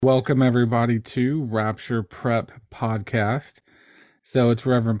Welcome, everybody, to Rapture Prep Podcast. So it's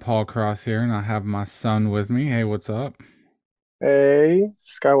Reverend Paul Cross here, and I have my son with me. Hey, what's up? Hey,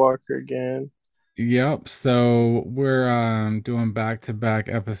 Skywalker again. Yep. So we're doing back-to-back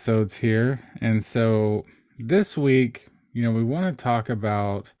episodes here, and so this week, we want to talk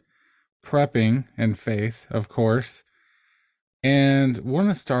about prepping and faith, of course, and want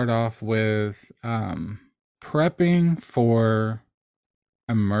to start off with prepping for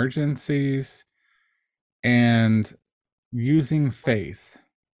emergencies and using faith.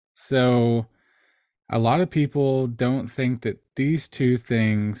 So, a lot of people don't think that these two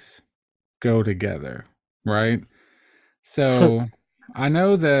things go together, right? So, I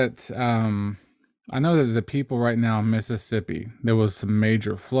know that the people right now in Mississippi, there was some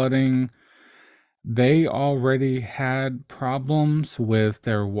major flooding. They already had problems with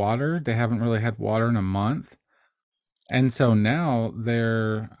their water. They haven't really had water in a month. And so now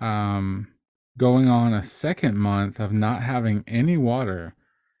they're going on a second month of not having any water.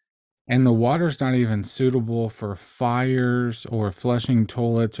 And the water's not even suitable for fires or flushing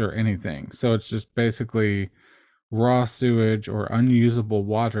toilets or anything. So it's just basically raw sewage or unusable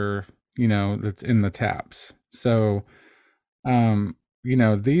water, that's in the taps. So,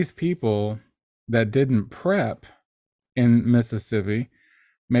 these people that didn't prep in Mississippi,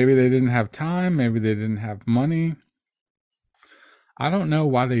 maybe they didn't have time, maybe they didn't have money. I don't know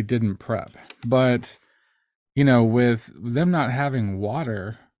why they didn't prep, but with them not having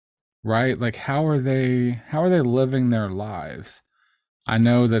water, right? Like how are they living their lives? I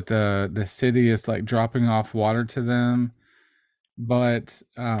know that the city is like dropping off water to them, but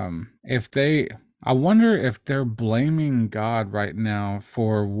if they I wonder if they're blaming God right now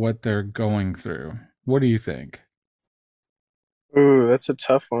for what they're going through. What do you think? Ooh, that's a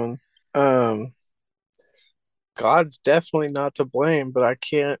tough one. Um, God's definitely not to blame, but I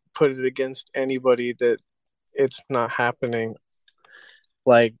can't put it against anybody that it's not happening.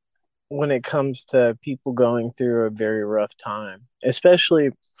 Like when it comes to people going through a very rough time, especially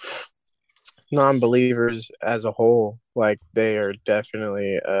non-believers as a whole, like they are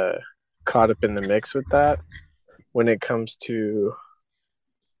definitely caught up in the mix with that when it comes to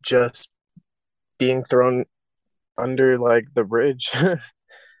just being thrown under like the bridge.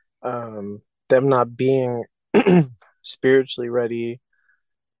 Them not being spiritually ready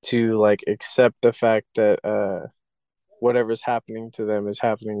to like accept the fact that whatever's happening to them is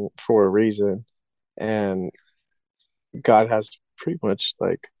happening for a reason, and God has pretty much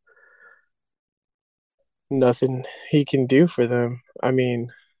like nothing he can do for them. I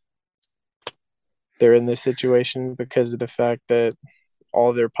mean, they're in this situation because of the fact that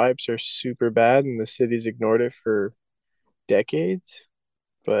all their pipes are super bad and the city's ignored it for decades.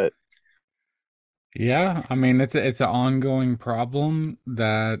 But Yeah, I mean it's an ongoing problem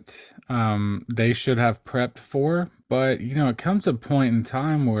that they should have prepped for, but it comes a point in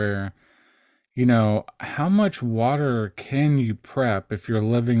time where how much water can you prep if you're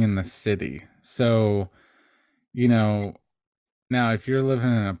living in the city? So, you know, now if you're living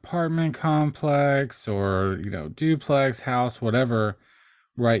in an apartment complex or, duplex house, whatever,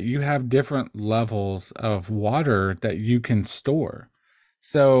 right, you have different levels of water that you can store.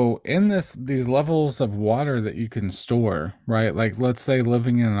 So, in these levels of water that you can store, right? Like let's say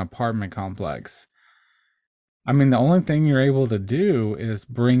living in an apartment complex. I mean, the only thing you're able to do is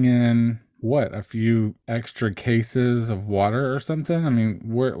bring in what, a few extra cases of water or something? I mean,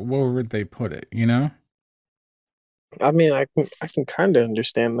 where would they put it, you know? I mean, I can kind of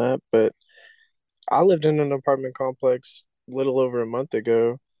understand that, but I lived in an apartment complex a little over a month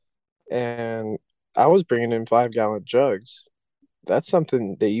ago, and I was bringing in 5 gallon jugs. That's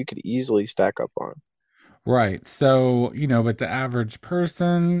something that you could easily stack up on. Right. So, but the average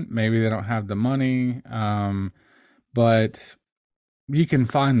person, maybe they don't have the money, but you can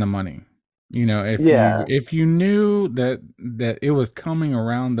find the money. If you Yeah, if you knew that it was coming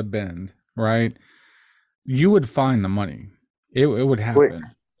around the bend, right? You would find the money. It would quick, happen,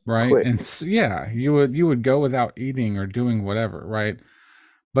 right? quick. And yeah, you would go without eating or doing whatever, right?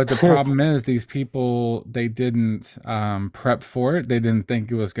 But the problem is these people, they didn't prep for it. They didn't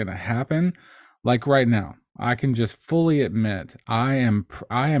think it was going to happen. Like right now, I can just fully admit I am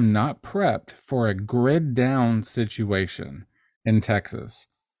not prepped for a grid down situation in Texas.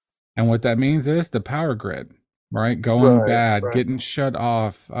 And what that means is the power grid, right? Going Right, bad, right. getting shut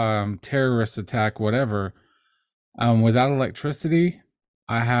off, terrorist attack, whatever. Without electricity,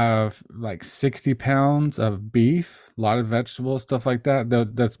 I have like 60 pounds of beef, a lot of vegetables, stuff like that.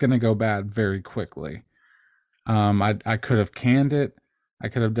 That's going to go bad very quickly. I could have canned it. I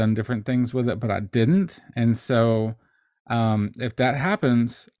could have done different things with it, but I didn't. And so If that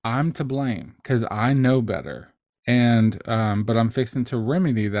happens, I'm to blame because I know better. And but I'm fixing to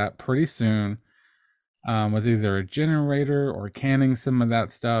remedy that pretty soon, with either a generator or canning some of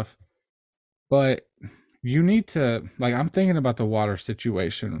that stuff. But you need to, like, I'm thinking about the water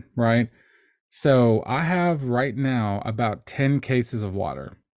situation, right? So I have right now about 10 cases of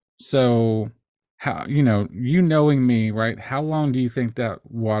water. So how, you knowing me, right? How long do you think that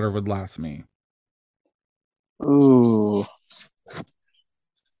water would last me? Ooh,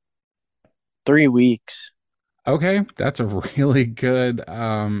 3 weeks. Okay, that's a really good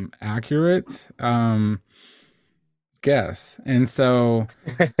accurate guess. And so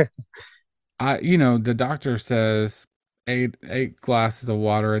the doctor says eight glasses of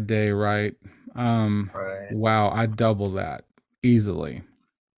water a day, right? Um Right. wow, I double that easily.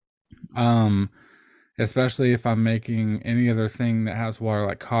 Um Especially if I'm making any other thing that has water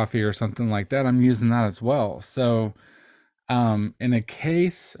like coffee or something like that, I'm using that as well. So, in a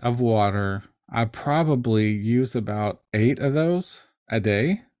case of water, I probably use about 8 of those a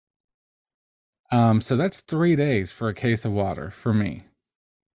day. So that's 3 days for a case of water for me.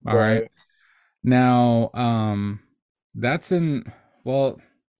 All right. Right. Now, that's in, well,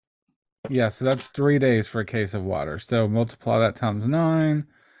 yeah, so that's 3 days for a case of water. So multiply that times 9.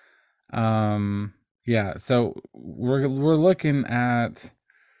 Um, yeah, so we're looking at,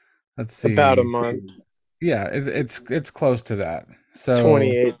 let's About a see. month. Yeah, it's close to that. So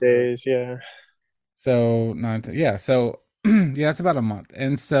 28 days. Yeah. so 9 to, yeah, so yeah, it's about a month.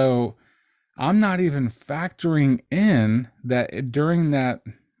 And so I'm not even factoring in that during that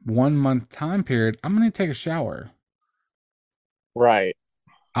 1 month time period, I'm gonna take a shower. Right.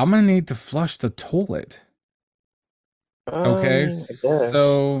 I'm gonna need to flush the toilet. Okay, I guess.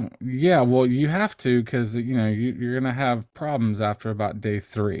 so yeah, well, you have to because you're gonna have problems after about day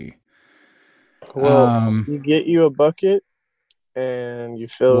three. Well, Um, you get you a bucket and you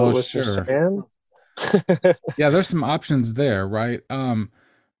fill it well, with some sure. sand. Yeah, there's some options there, right?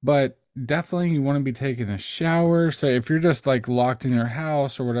 But definitely you want to be taking a shower. So if you're just like locked in your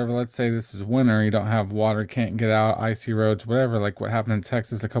house or whatever, let's say this is winter, you don't have water, can't get out, icy roads, whatever, like what happened in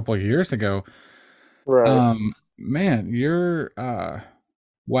Texas a couple of years ago. Right. Man, you're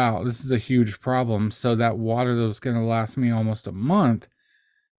wow, this is a huge problem. So that water that was going to last me almost a month,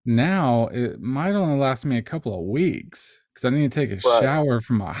 now it might only last me a couple of weeks because I need to take a Right. shower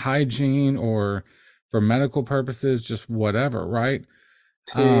for my hygiene or for medical purposes, just whatever, right?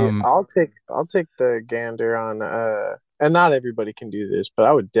 See, Um, I'll take the gander on and not everybody can do this, but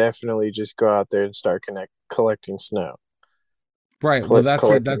I would definitely just go out there and start collecting snow. right. Well,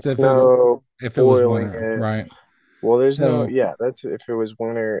 Collecting that's snow, if it was boiling winter, it. right? Well, there's no, So, yeah, that's if it was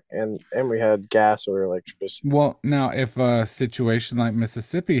winter and we had gas or electricity. well, now if a situation like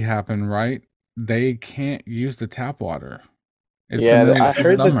Mississippi happened, right, they can't use the tap water. It's the Yeah, middle I of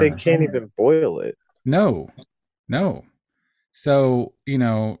heard that they summer. can't even boil it. No, no. So,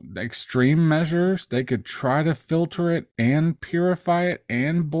 the extreme measures, they could try to filter it and purify it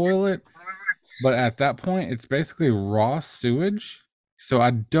and boil it, but at that point, it's basically raw sewage. So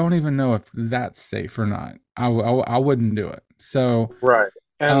I don't even know if that's safe or not. I wouldn't do it. So, Right.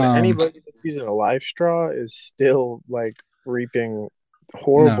 And um, anybody that's using a life straw is still like reaping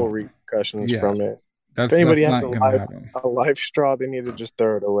horrible no, repercussions yeah, from it. If anybody that's has not gonna happen. a life straw, they need to just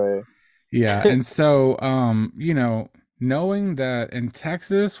throw it away. Yeah, and so, knowing that in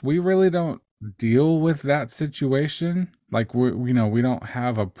Texas, we really don't deal with that situation. Like we don't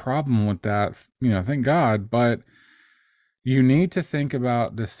have a problem with that, thank God, but you need to think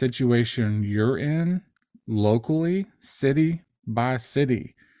about the situation you're in locally, city by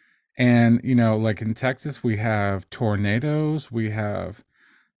city. And, like in Texas, we have tornadoes, we have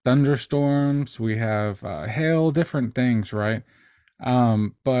thunderstorms, we have hail, different things, right?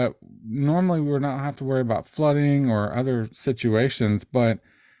 But normally we would not have to worry about flooding or other situations. But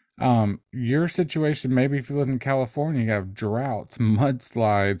your situation, maybe if you live in California, you have droughts,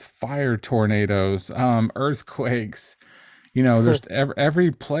 mudslides, fire tornadoes, earthquakes. There's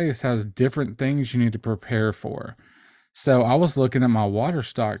every place has different things you need to prepare for. So I was looking at my water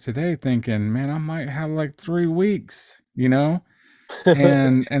stock today thinking, man, I might have like 3 weeks,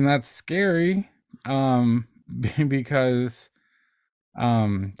 and that's scary. Because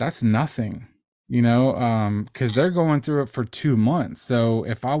that's nothing, because they're going through it for 2 months. So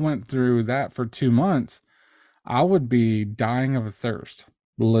if I went through that for 2 months, I would be dying of thirst,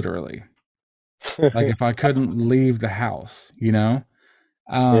 literally. Like if I couldn't leave the house.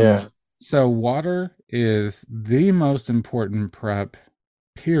 Um, Yeah. so water is the most important prep,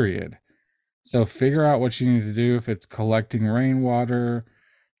 period. So figure out what you need to do if it's collecting rainwater,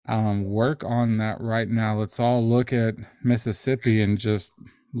 work on that right now. Let's all look at Mississippi and just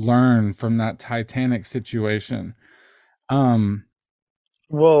learn from that Titanic situation. Um,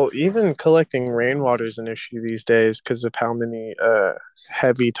 Well, even collecting rainwater is an issue these days because of how many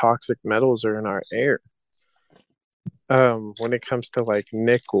heavy toxic metals are in our air. When it comes to like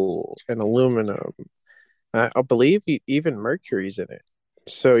nickel and aluminum, I believe even mercury's in it.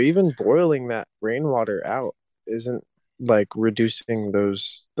 So even boiling that rainwater out isn't like reducing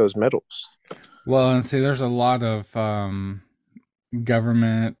those metals. well, and see, there's a lot of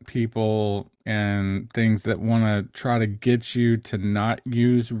government people and things that want to try to get you to not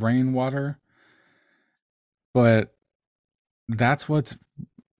use rainwater, but that's what's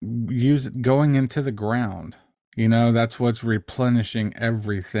going into the ground. You know, that's what's replenishing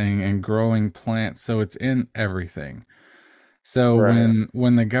everything and growing plants, so it's in everything. So Right.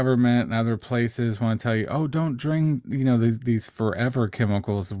 when the government and other places want to tell you, oh, don't drink, you know, these forever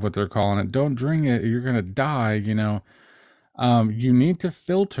chemicals is what they're calling it. Don't drink it, you're gonna die, you know. You need to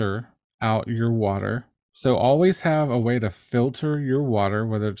filter out your water. So always have a way to filter your water,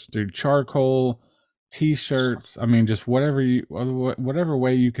 whether it's through charcoal, t-shirts, I mean, just whatever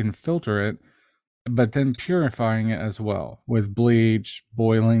way you can filter it, but then purifying it as well with bleach,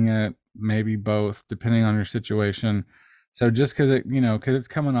 boiling it, maybe both, depending on your situation. So just because because it's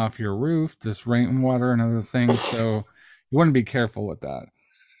coming off your roof, this rainwater and other things, so you want to be careful with that.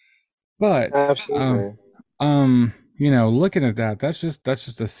 But Absolutely. looking at that, that's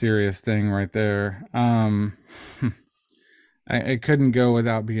just a serious thing right there. It couldn't go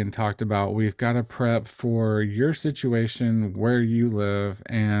without being talked about. We've got to prep for your situation where you live,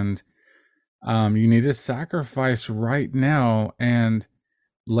 and you need to sacrifice right now, and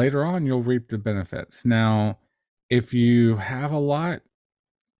later on you'll reap the benefits. Now, if you have a lot,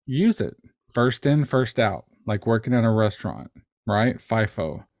 use it. First in, first out, like working at a restaurant, right?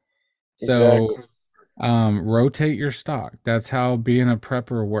 FIFO. So Exactly. rotate your stock. That's how being a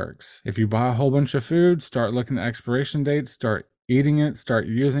prepper works. If you buy a whole bunch of food, start looking at expiration dates, start eating it, start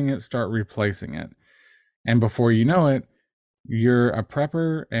using it, start replacing it. And before you know it, you're a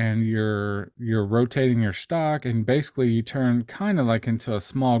prepper and you're rotating your stock, and basically you turn kind of like into a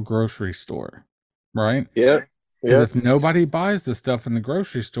small grocery store, right? Yep. Because Yep. if nobody buys the stuff in the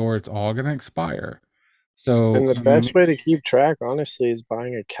grocery store, it's all going to expire. So And the best way to keep track, honestly, is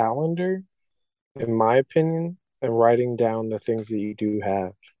buying a calendar, in my opinion, and writing down the things that you do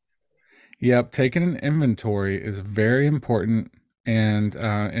have. yep, taking an inventory is very important, and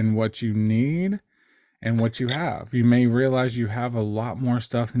in what you need and what you have. You may realize you have a lot more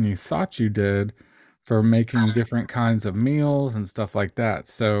stuff than you thought you did for making different kinds of meals and stuff like that.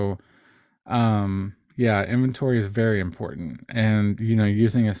 So, yeah, inventory is very important. And,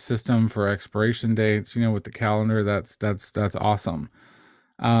 using a system for expiration dates, with the calendar, that's awesome.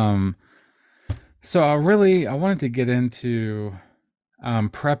 Um, so I wanted to get into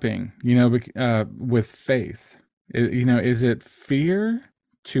prepping, with faith. Is it fear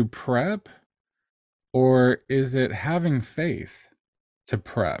to prep, or is it having faith to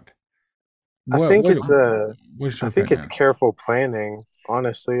prep? I What think what it's a what's I your think it's opinion? careful planning.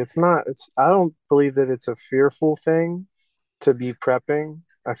 Honestly, it's not. It's. I don't believe that it's a fearful thing to be prepping.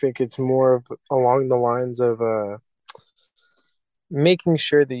 I think it's more of along the lines of making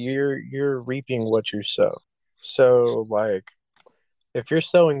sure that you're reaping what you sow. So, like, if you're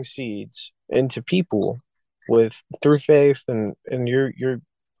sowing seeds into people with through faith, and you're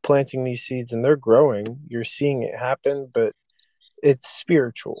planting these seeds and they're growing, you're seeing it happen, but it's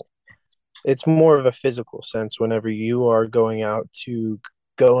spiritual. It's more of a physical sense whenever you are going out to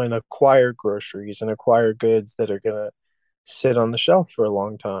go and acquire groceries and acquire goods that are going to sit on the shelf for a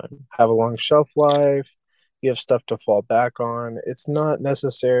long time, have a long shelf life. You have stuff to fall back on. It's not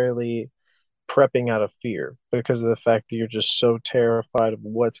necessarily prepping out of fear because of the fact that you're just so terrified of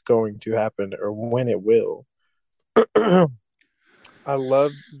what's going to happen or when it will. I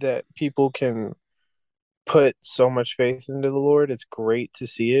love that people can put so much faith into the Lord. It's great to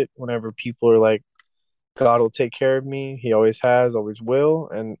see it whenever people are like, God will take care of me. He always has, always will.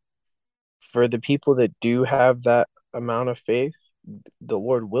 And for the people that do have that amount of faith, the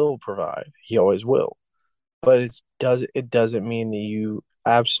Lord will provide. He always will. But it doesn't mean that you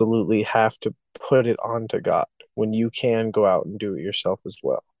absolutely have to put it onto God when you can go out and do it yourself as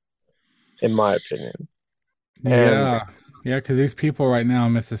well, in my opinion. And Yeah. Yeah, because these people right now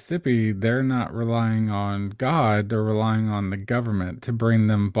in Mississippi, they're not relying on God, they're relying on the government to bring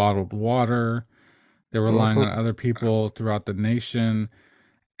them bottled water. They're relying on other people throughout the nation.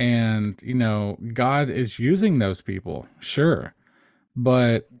 And, God is using those people, sure.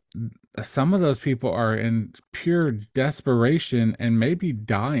 But some of those people are in pure desperation and maybe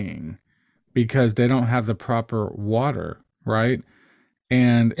dying because they don't have the proper water, right?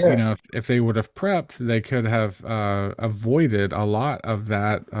 And Yeah. if they would have prepped, they could have avoided a lot of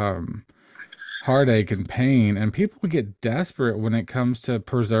that heartache and pain. And people get desperate when it comes to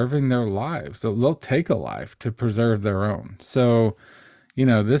preserving their lives. They'll take a life to preserve their own. So,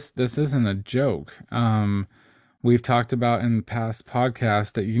 this isn't a joke. We've talked about in past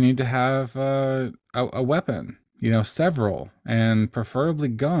podcasts that you need to have a weapon, several, and preferably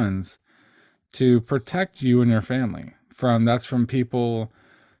guns to protect you and your family from people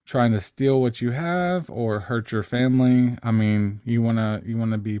trying to steal what you have or hurt your family. I mean, you wanna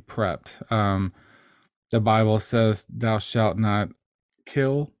be prepped. The Bible says, "Thou shalt not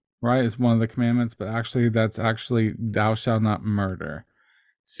kill." Right? It's one of the commandments, but actually, that's actually, "Thou shalt not murder."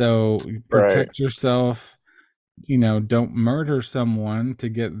 So Right. protect yourself. Don't murder someone to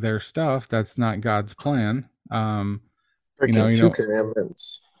get their stuff. That's not God's plan. Freaking You two know,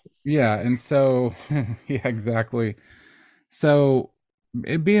 commandments. yeah, and so yeah, exactly. So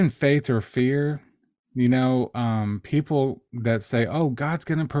it being faith or fear, people that say, "Oh, God's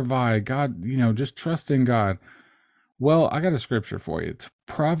gonna provide," God, just trust in God. Well, I got a scripture for you. It's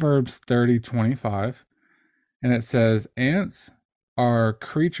Proverbs 30:25, and it says, "Ants are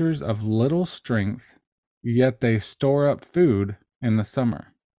creatures of little strength, yet they store up food in the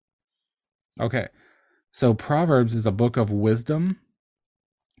summer." Okay, so Proverbs is a book of wisdom,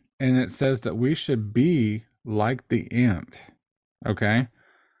 and it says that we should be like the ant. Okay,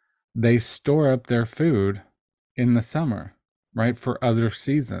 they store up their food in the summer, right, for other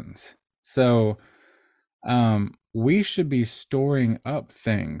seasons. So, we should be storing up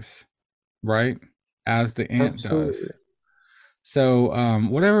things, right, as the ant does. Absolutely. So,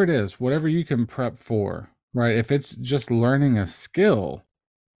 whatever it is, whatever you can prep for, right? If it's just learning a skill,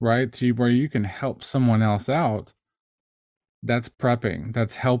 right, to where you can help someone else out, that's prepping.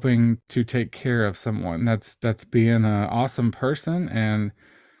 That's helping to take care of someone. That's being an awesome person, and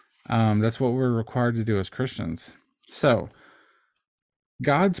that's what we're required to do as Christians. So,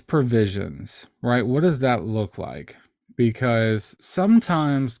 God's provisions, right? What does that look like? Because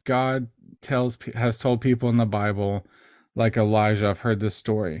sometimes God has told people in the Bible, like Elijah, I've heard this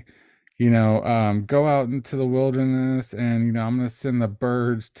story, go out into the wilderness and, I'm going to send the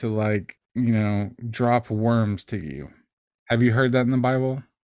birds to, like, drop worms to you. Have you heard that in the Bible?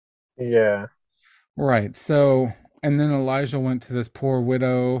 Yeah. Right. So, and then Elijah went to this poor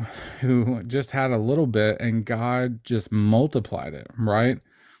widow who just had a little bit, and God just multiplied it, right?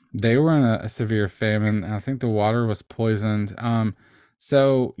 They were in a severe famine. And I think the water was poisoned.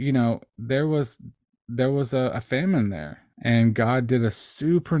 So, there was a famine there, and God did a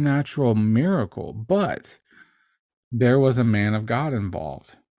supernatural miracle, but there was a man of God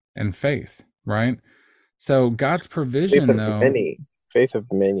involved and faith, right? So God's Faith provision, of though, many. Faith of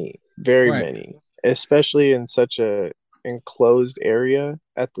many. Very right, many. Especially in such a enclosed area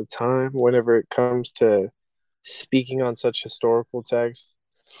at the time, whenever it comes to speaking on such historical text,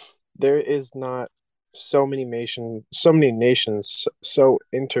 there is not so many nations so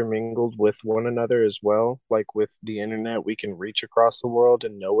intermingled with one another as well. Like with the internet, we can reach across the world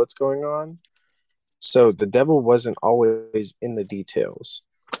and know what's going on. So the devil wasn't always in the details.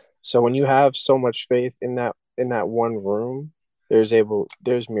 So when you have so much faith in that one room, there's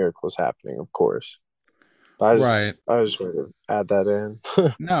miracles happening, of course. But right. I just wanted to add that in.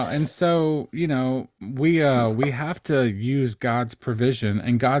 No, and so, we have to use God's provision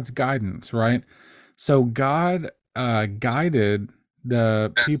and God's guidance, right? So God guided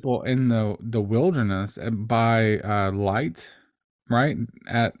the people in the wilderness by light, right?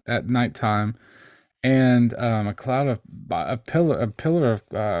 At nighttime, and a pillar of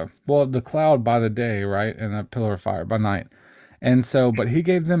well, the cloud by the day, right? And a pillar of fire by night. And so, but he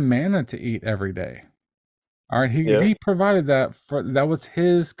gave them manna to eat every day. All right, he Yeah. he provided that was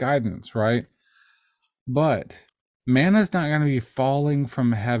his guidance, right? But manna's not going to be falling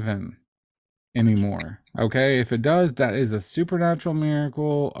from heaven anymore. Okay? If it does, that is a supernatural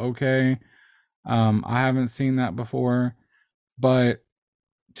miracle, okay? I haven't seen that before, but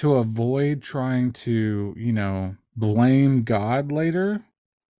to avoid trying to, blame God later,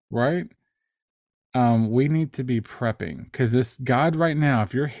 right? We need to be prepping because this God right now,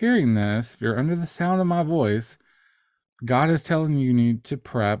 if you're hearing this, if you're under the sound of my voice, God is telling you need to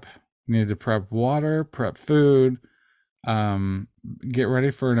prep. You need to prep water, prep food, um, get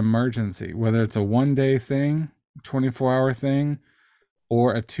ready for an emergency, whether it's a 1 day thing, 24-hour thing,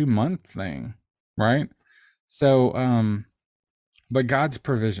 or a 2 month thing, right? So, but God's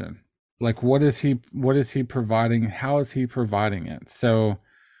provision, like what is he providing? How is he providing it? So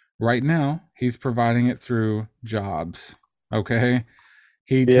Right now, he's providing it through jobs. Okay?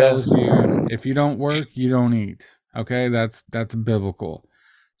 He Yeah. tells you if you don't work, you don't eat. Okay? That's biblical.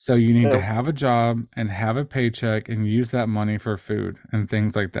 So you need to And have a job and have a paycheck and use that money for food and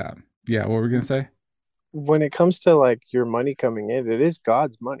things like that. Yeah, what were we going to say? when it comes to like your money coming in, it is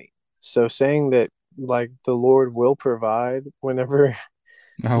God's money. So saying that like the Lord will provide whenever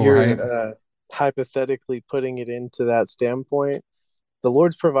Oh, right. you're hypothetically putting it into that standpoint, the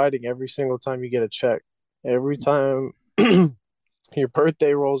Lord's providing every single time you get a check. Every time your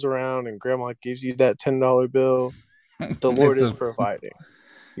birthday rolls around and grandma gives you that $10 bill, the Lord It's is a providing.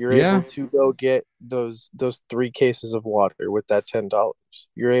 You're able yeah. to go get those 3 cases of water with that $10.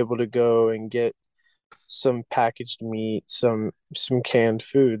 You're able to go and get some packaged meat, some canned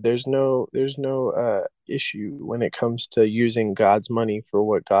food. There's no issue when it comes to using God's money for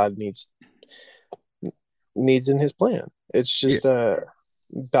what God needs in his plan. It's Yeah. just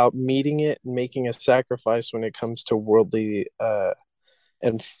about meeting it and making a sacrifice when it comes to worldly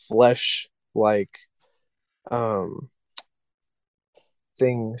and flesh like um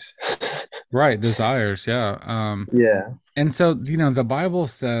things. Right, desires, yeah. Yeah. And so, the Bible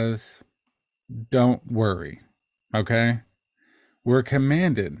says don't worry. Okay? We're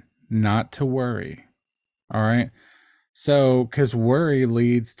commanded not to worry. All right? So, cuz worry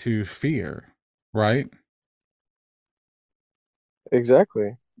leads to fear, right?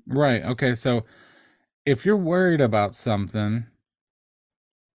 Exactly. Right. Okay, so if you're worried about something,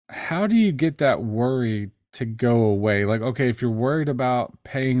 how do you get that worry to go away? Like, okay, if you're worried about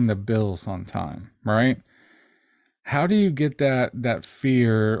paying the bills on time, right? How do you get that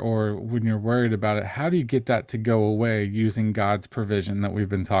fear, or when you're worried about it, how do you get that to go away using God's provision that we've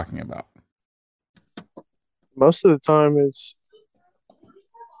been talking about? Most of the time it's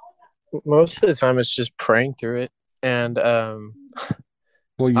most of the time it's just praying through it. And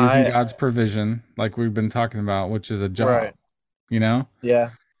Well, using I God's provision, like we've been talking about, which is a job, right. you know?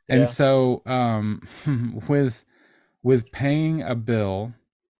 Yeah. And Yeah. so, with paying a bill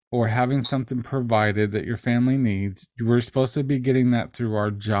or having something provided that your family needs, we're supposed to be getting that through our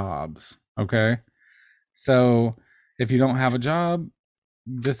jobs. Okay. So if you don't have a job,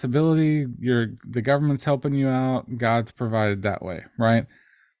 disability, the government's helping you out, God's provided that way, right?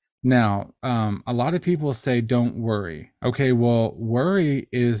 Now, a lot of people say don't worry. Okay, well, worry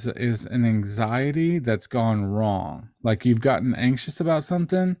is an anxiety that's gone wrong. Like you've gotten anxious about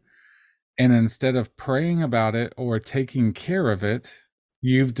something, and instead of praying about it or taking care of it,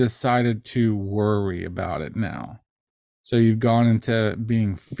 you've decided to worry about it now. So you've gone into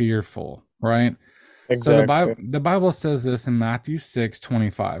being fearful, right? So Exactly. The Bible says this in Matthew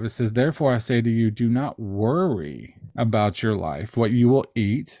 6:25. It says, "Therefore I say to you, do not worry about your life, what you will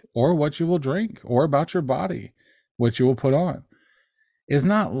eat, or what you will drink, or about your body, what you will put on. Is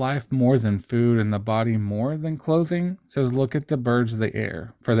not life more than food, and the body more than clothing?" It says, "Look at the birds of the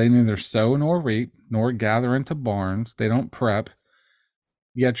air, for they neither sow nor reap, nor gather into barns, they don't prep,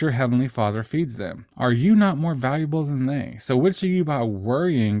 yet your heavenly Father feeds them. Are you not more valuable than they? So which of you by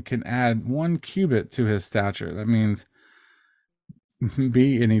worrying can add 1 cubit to his stature?" That means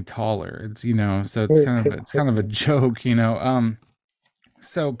be any taller. So it's kind of a joke.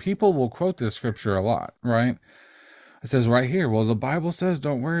 So people will quote this scripture a lot, right? It says right here, well, the Bible says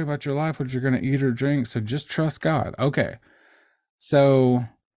don't worry about your life, what you're going to eat or drink, so just trust God. Okay. So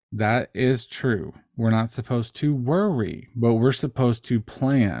that is true. We're not supposed to worry, but we're supposed to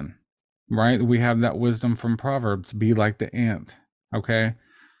plan, right? We have that wisdom from Proverbs, be like the ant. Okay.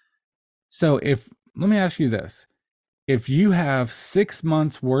 So let me ask you this. If you have 6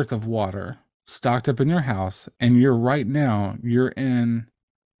 months worth of water stocked up in your house and you're in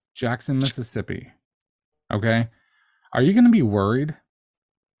Jackson, Mississippi, okay? Are you going to be worried?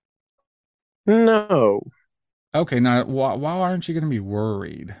 No, Okay, now why aren't you going to be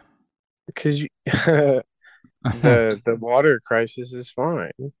worried? because the water crisis is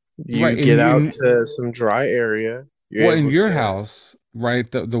fine. Right, You and get out you to some dry area. You're well, in able your to house, right?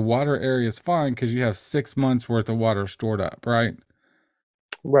 The water area is fine because you have 6 months worth of water stored up, right?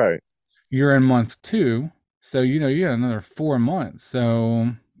 right, You're in month two, so you got another 4 months.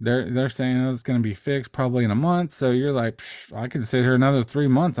 So they're saying it's going to be fixed probably in a month. So you're like, I can sit here another 3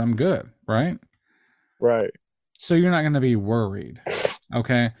 months. I'm good, right? right, So you're not going to be worried.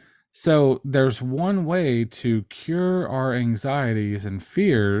 Okay. So there's one way to cure our anxieties and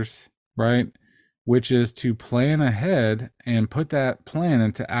fears, right? Which is to plan ahead and put that plan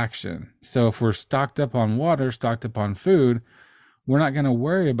into action. So if we're stocked up on water, stocked up on food, we're not going to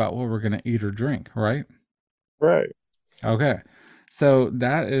worry about what we're going to eat or drink, right? right. Okay. So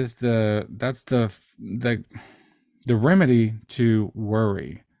that's the remedy to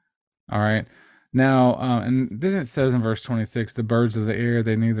worry. All right. Now, and then it says in verse 26, the birds of the air,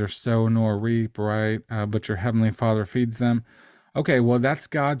 they neither sow nor reap, right? But your heavenly Father feeds them. Okay, well, that's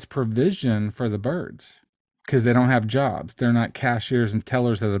God's provision for the birds because they don't have jobs. They're not cashiers and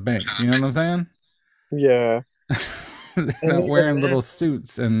tellers at a bank. You know what I'm saying? Yeah. They're And not even wearing then, little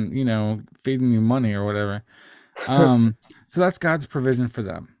suits and, feeding you money or whatever. So that's God's provision for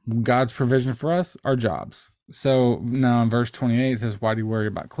them. God's provision for us are jobs. So now in verse 28 it says, why do you worry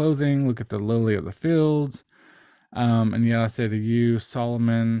about clothing? Look at the lily of the fields. And yet I say to you,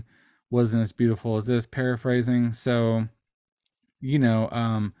 Solomon wasn't as beautiful as this, paraphrasing. So, you know,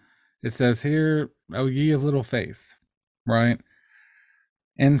 um, it says here, oh, ye of little faith, right?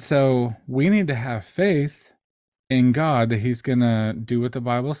 And so we need to have faith in God that He's going to do what the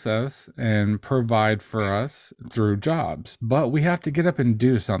Bible says and provide for us through jobs. But we have to get up and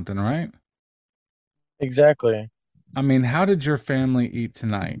do something, right? exactly. I mean, how did your family eat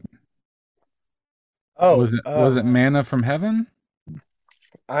tonight? Oh, Was it manna from heaven?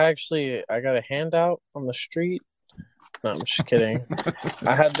 I got a handout on the street. No, I'm just kidding.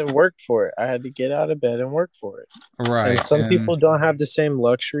 I had to work for it. I had to get out of bed and work for it. And Right. some And people don't have the same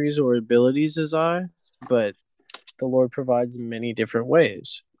luxuries or abilities as I, but the Lord provides in many different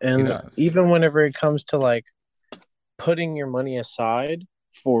ways. He And does. even whenever it comes to like putting your money aside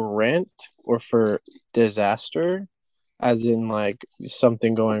for rent or for disaster, as in like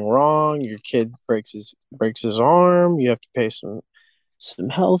something going wrong, your kid breaks his arm, you have to pay some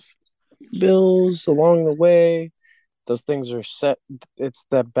health bills along the way. Those things are set. It's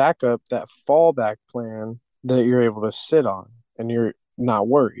that backup, that fallback plan that you're able to sit on, and you're not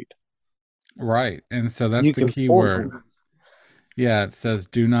worried. Right. And so that's You the can key pull word. from. Yeah, it says,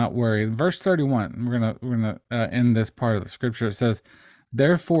 "Do not worry." Verse 31. We're gonna end this part of the scripture. It says,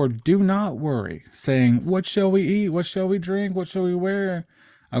 "Therefore, do not worry, saying, What shall we eat? What shall we drink? What shall we wear?"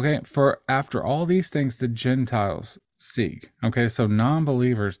 Okay, for after all these things the Gentiles seek. Okay, so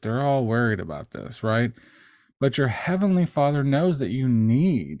non-believers, they're all worried about this, right? But your heavenly Father knows that you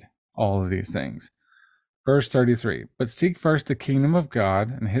need all of these things. Verse 33. But seek first the kingdom of God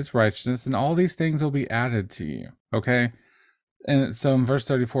and His righteousness, and all these things will be added to you. Okay. And so in verse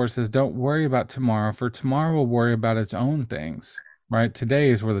 34 it says, don't worry about tomorrow, for tomorrow will worry about its own things, right? Today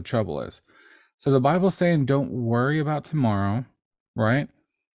is where the trouble is. So the Bible's saying, don't worry about tomorrow, right?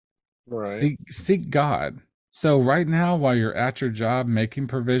 Right. Seek God. So right now, while you're at your job making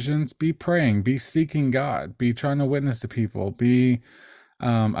provisions, be praying, be seeking God, be trying to witness to people, be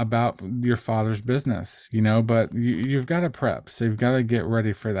about your father's business, but you've got to prep. So you've got to get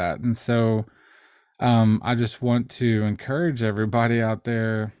ready for that. And so I just want to encourage everybody out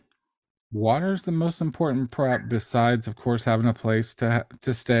there. Water is the most important prep, besides, of course, having a place to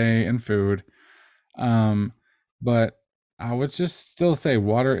stay and food. Um, but I would just still say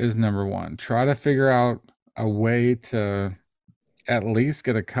water is number one. Try to figure out a way to at least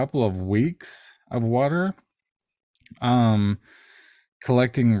get a couple of weeks of water. Um,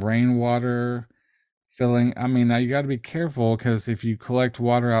 Collecting rainwater, filling. I mean, now you got to be careful because if you collect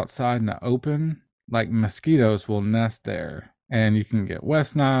water outside in the open, like mosquitoes will nest there, and you can get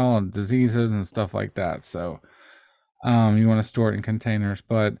West Nile and diseases and stuff like that. So, you want to store it in containers,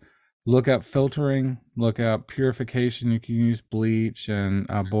 but look up filtering, look up purification. You can use bleach and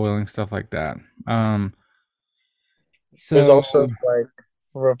boiling, stuff like that. Um, There's so also like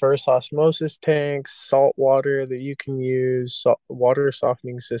reverse osmosis tanks, salt water that you can use. Water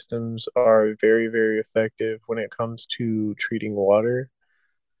softening systems are very, very effective when it comes to treating water.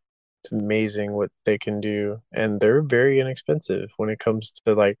 It's amazing what they can do, and they're very inexpensive when it comes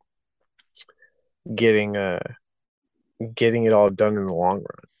to like getting getting it all done in the long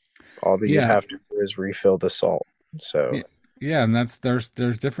run. All that you yeah, have to do is refill the salt. So, yeah, yeah, and there's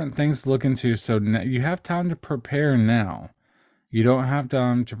different things to look into. So you have time to prepare now. You don't have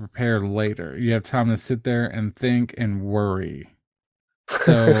time to prepare later. You have time to sit there and think and worry.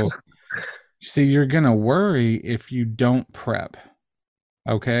 So, see, you're going to worry if you don't prep.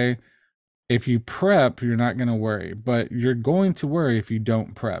 Okay? If you prep, you're not going to worry, but you're going to worry if you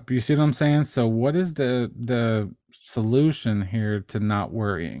don't prep. You see what I'm saying? So, what is the solution here to not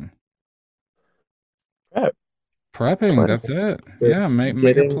worrying? prep, Prepping, plan. that's it. Yeah, Just make a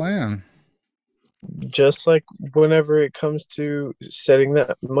getting, plan. just like whenever it comes to setting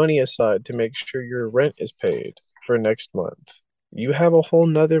that money aside to make sure your rent is paid for next month, you have a whole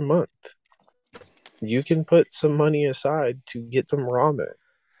nother month. You can put some money aside to get some ramen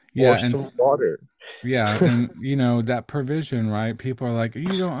Yeah, or and some water. yeah, and that provision, right? People are like,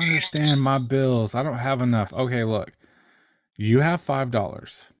 "You don't understand my bills. I don't have enough." Okay, look. You have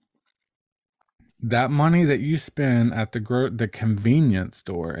 $5. that money that you spend at the convenience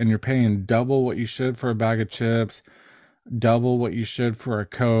store, and you're paying double what you should for a bag of chips, double what you should for a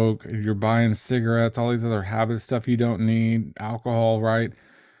Coke, you're buying cigarettes, all these other habit stuff you don't need, alcohol, right?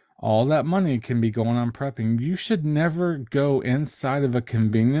 All that money can be going on prepping. You should never go inside of a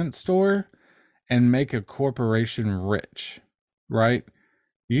convenience store and make a corporation rich, right?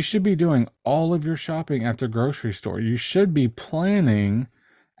 You should be doing all of your shopping at the grocery store. You should be planning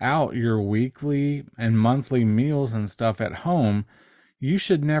out your weekly and monthly meals and stuff at home. You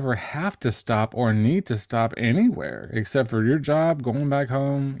should never have to stop or need to stop anywhere except for your job, going back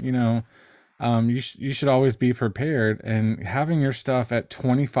home. You should always be prepared, and having your stuff at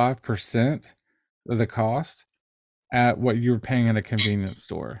 25% of the cost at what you're paying at a convenience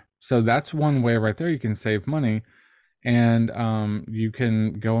store. So that's one way right there you can save money. And you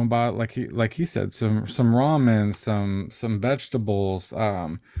can go and buy, like he said, some ramen, some vegetables,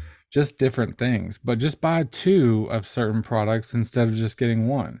 just different things. But just buy two of certain products instead of just getting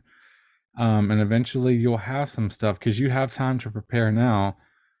one. And eventually you'll have some stuff because you have time to prepare now.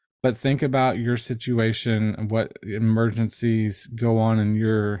 But think about your situation and what emergencies go on in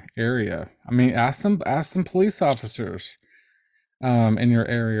your area. I mean, ask some police officers in your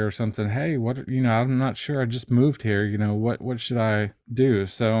area or something. Hey, I'm not sure. I just moved here. What should I do?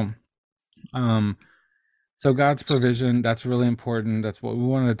 Um, so God's provision, that's really important. That's what we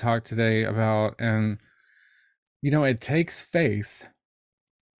wanted to talk today about. And it takes faith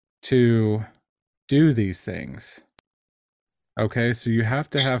to do these things. Okay, so you have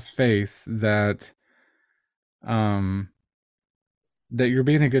to have faith um that you're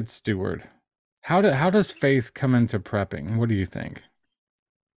being a good steward. How does faith come into prepping? What do you think?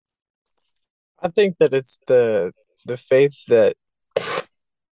 I think that it's the faith that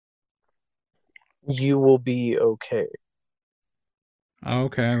you will be okay.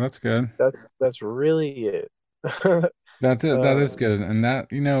 Okay, that's good. That's really it. That's it. That is uh, good. And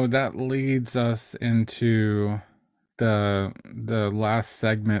that leads us into the last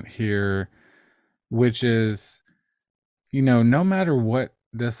segment here, which is, no matter what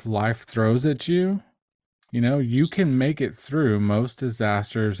this life throws at you, you can make it through most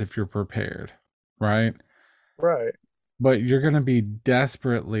disasters if you're prepared, right? right. But you're going to be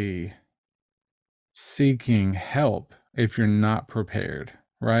desperately seeking help if you're not prepared,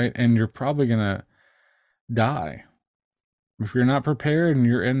 right? And you're probably going to die. If you're not prepared and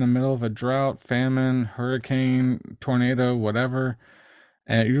you're in the middle of a drought, famine, hurricane, tornado, whatever,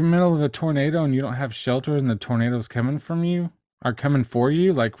 and you're in the middle of a tornado and you don't have shelter and the tornado's coming from you are coming for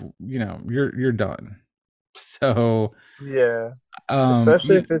you, like, you're done. So, Yeah. um,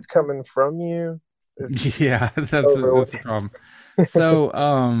 Especially you, if it's coming from you, it's yeah, that's a, over that's with. a problem. So,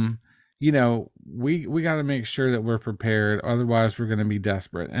 we got to make sure that we're prepared. Otherwise, we're going to be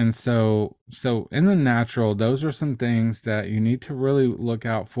desperate. And so in the natural, those are some things that you need to really look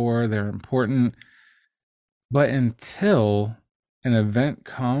out for. They're important. But until an event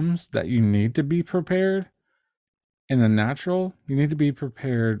comes that you need to be prepared in the natural, you need to be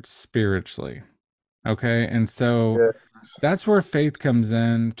prepared spiritually. Okay. And so Yes. that's where faith comes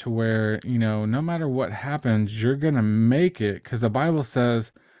in, to where, no matter what happens, you're going to make it, because the Bible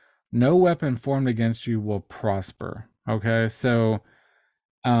says no weapon formed against you will prosper. Okay. So,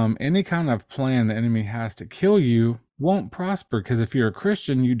 any kind of plan the enemy has to kill you won't prosper, because if you're a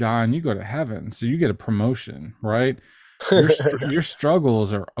Christian, you die and you go to heaven. So you get a promotion, right? Your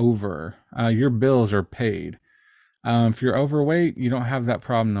struggles are over. Your bills are paid. If you're overweight, you don't have that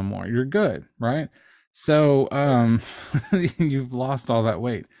problem no more. You're good, right? So you've lost all that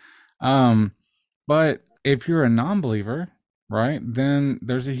weight. Um, but if you're a non-believer, right, then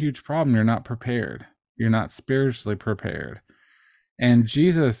there's a huge problem. You're not prepared. You're not spiritually prepared. And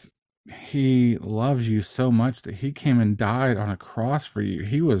Jesus, he loves you so much that he came and died on a cross for you.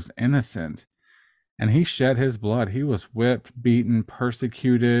 He was innocent and he shed his blood. He was whipped, beaten,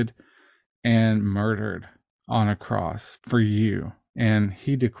 persecuted, and murdered on a cross for you. And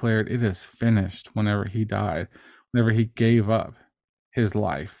he declared it is finished whenever he died, whenever he gave up his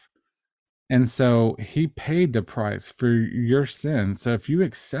life. And so he paid the price for your sin. So if you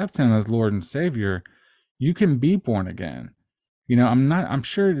accept him as Lord and Savior, you can be born again. I'm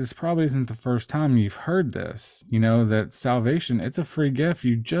sure this probably isn't the first time you've heard this, that salvation, it's a free gift.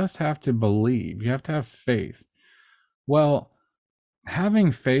 You just have to believe. You have to have faith. Well,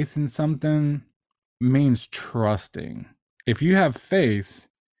 having faith in something means trusting. If you have faith,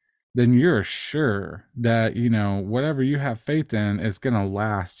 then you're sure that, whatever you have faith in is going to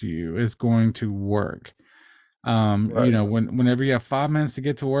last you, is going to work. Right. Whenever you have 5 minutes to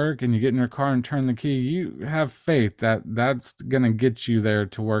get to work and you get in your car and turn the key, you have faith that that's going to get you there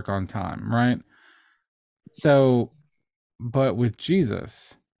to work on time, right? So, but with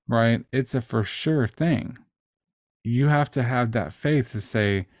Jesus, right, it's a for sure thing. You have to have that faith to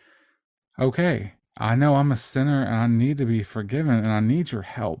say, okay, I know I'm a sinner and I need to be forgiven and I need your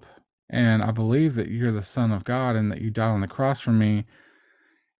help. And I believe that you're the Son of God and that you died on the cross for me.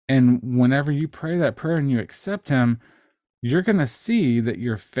 And whenever you pray that prayer and you accept Him, you're going to see that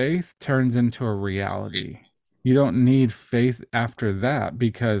your faith turns into a reality. You don't need faith after that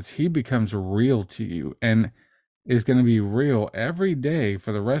because He becomes real to you and is going to be real every day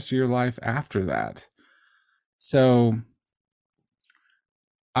for the rest of your life after that. So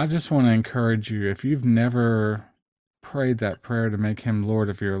I just want to encourage you, if you've never prayed that prayer to make Him Lord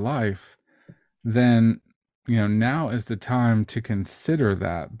of your life, then now is the time to consider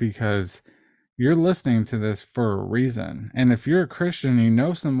that, because you're listening to this for a reason. And if you're a Christian, you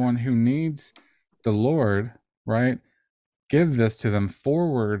know someone who needs the Lord, right? Give this to them,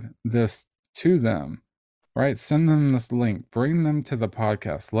 forward this to them, right? Send them this link, bring them to the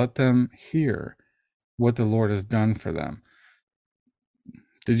podcast, let them hear what the Lord has done for them.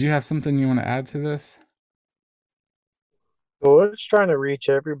 Did you have something you want to add to this? The Lord's trying to reach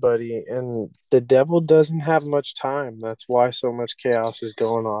everybody, and the devil doesn't have much time. That's why so much chaos is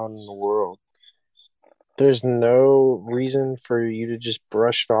going on in the world. There's no reason for you to just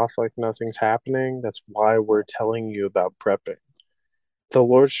brush it off like nothing's happening. That's why we're telling you about prepping. The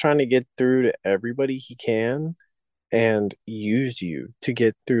Lord's trying to get through to everybody He can and use you to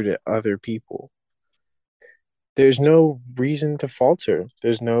get through to other people. There's no reason to falter.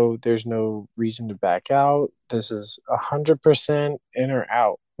 There's no reason to back out. This is 100% in or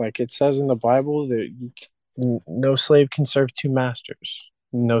out. Like it says in the Bible that no slave can serve two masters.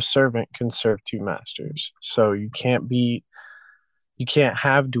 No servant can serve two masters. So you can't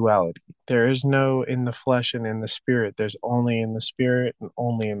have duality. There is no in the flesh and in the spirit. There's only in the spirit and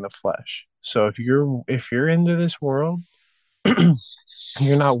only in the flesh. So if you're into this world,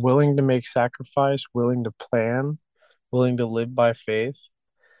 you're not willing to make sacrifice, willing to plan, willing to live by faith,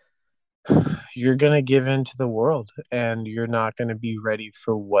 you're going to give in to the world and you're not going to be ready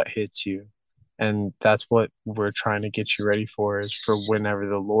for what hits you. And that's what we're trying to get you ready for, is for whenever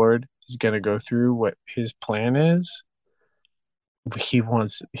the Lord is going to go through what His plan is. He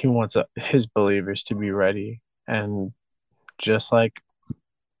wants His believers to be ready. And just like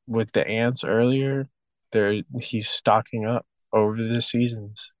with the ants earlier, there He's stocking up over the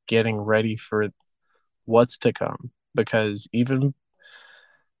seasons, getting ready for what's to come. Because even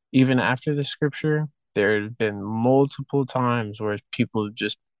after the scripture, there have been multiple times where people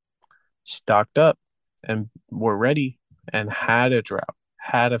just stocked up and were ready and had a drought,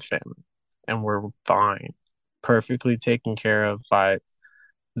 had a famine, and were fine, perfectly taken care of by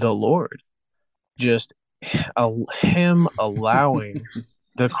the Lord. Just Him allowing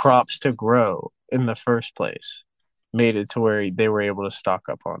the crops to grow in the first place made it to where they were able to stock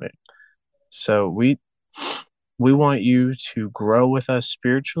up on it. So we want you to grow with us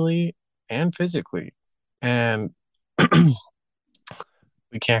spiritually and physically. And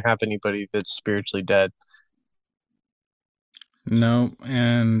we can't have anybody that's spiritually dead. No,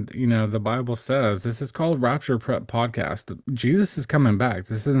 and the Bible says this is called Rapture Prep Podcast. Jesus is coming back.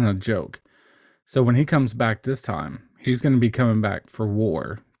 This isn't a joke. So when He comes back this time, He's going to be coming back for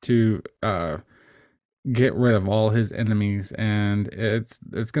war to get rid of all His enemies, and it's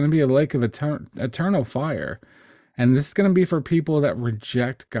going to be a lake of eternal fire. And this is going to be for people that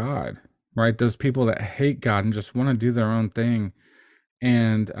reject God, right? Those people that hate God and just want to do their own thing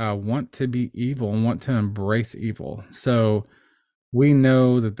and want to be evil and want to embrace evil. So we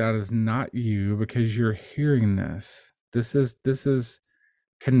know that that is not you because you're hearing this. This is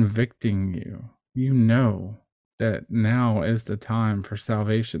convicting you. You know that now is the time for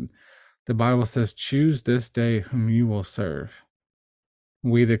salvation. The Bible says, choose this day whom you will serve.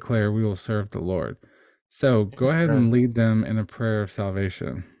 We declare we will serve the Lord. So go ahead and lead them in a prayer of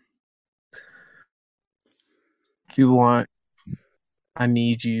salvation. If you want, I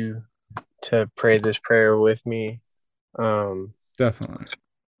need you to pray this prayer with me. Definitely.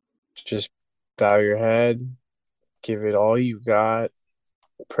 Just bow your head, give it all you got.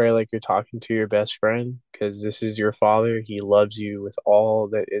 Pray like you're talking to your best friend, because this is your Father. He loves you with all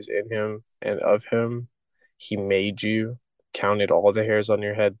that is in Him and of Him. He made you, counted all the hairs on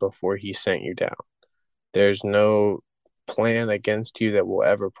your head before He sent you down. There's no plan against you that will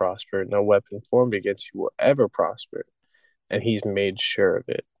ever prosper. No weapon formed against you will ever prosper. And He's made sure of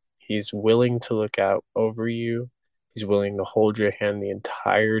it. He's willing to look out over you. He's willing to hold your hand the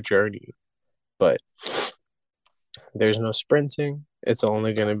entire journey. But there's no sprinting. It's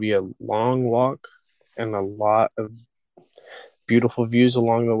only going to be a long walk and a lot of beautiful views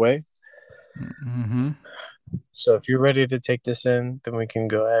along the way. Mm-hmm. So if you're ready to take this in, then we can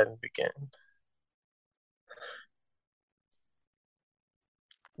go ahead and begin.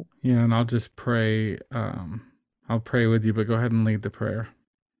 Yeah, and I'll just pray. I'll pray with you, but go ahead and lead the prayer.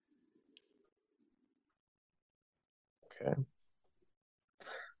 Okay.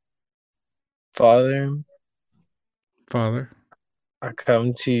 Father, Father, I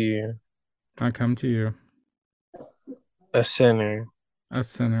come to you, I come to you, a sinner, a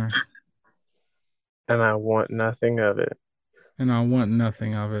sinner, and I want nothing of it. and I want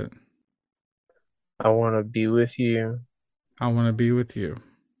nothing of it. I want to be with you. I want to be with you.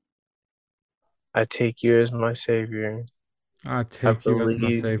 I take you as my Savior. I I take you as my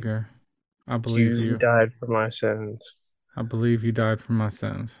believe Savior. I believe you you. died for my sins. I believe you died for my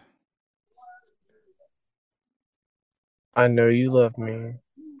sins. I know you love me.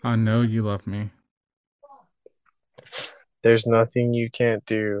 I know you love me. There's nothing you can't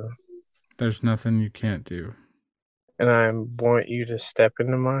do. There's nothing you can't do. And I want you to step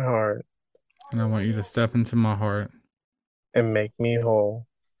into my heart And I want you to step into my heart and make me whole.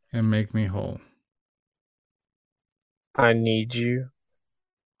 and make me whole. I need you.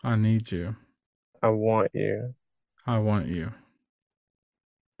 I need you. I want you. I want you.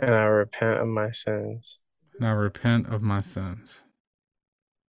 And I repent of my sins. And I repent of my sins.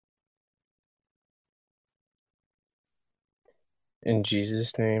 In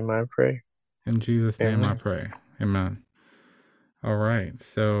Jesus' name I pray. In Jesus' name I Amen. pray. Amen. All right.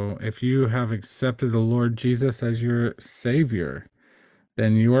 So if you have accepted the Lord Jesus as your Savior,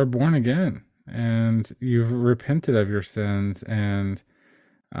 then you are born again and you've repented of your sins, and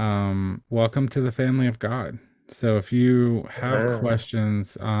welcome to the family of God. So if you have Amen.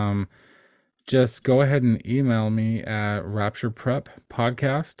 questions, just go ahead and email me at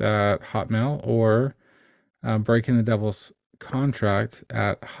rapturepreppodcast@hotmail, or breaking the devil's contract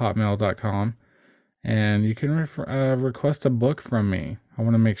at hotmail.com. And you can request a book from me. I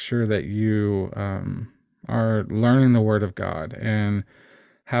want to make sure that you are learning the Word of God and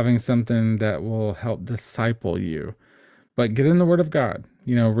having something that will help disciple you. But get in the Word of God.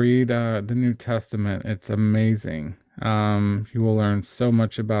 Read the New Testament. It's amazing. You will learn so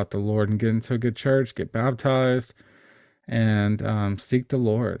much about the Lord, and get into a good church, get baptized, and seek the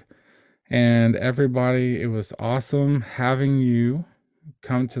Lord. And everybody, it was awesome having you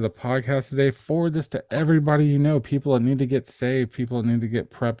come to the podcast today. Forward this to everybody you know, people that need to get saved, people that need to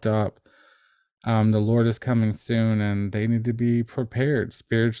get prepped up. The Lord is coming soon, and they need to be prepared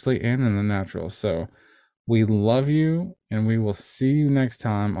spiritually and in the natural. So we love you, and we will see you next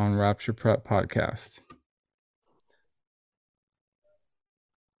time on Rapture Prep Podcast.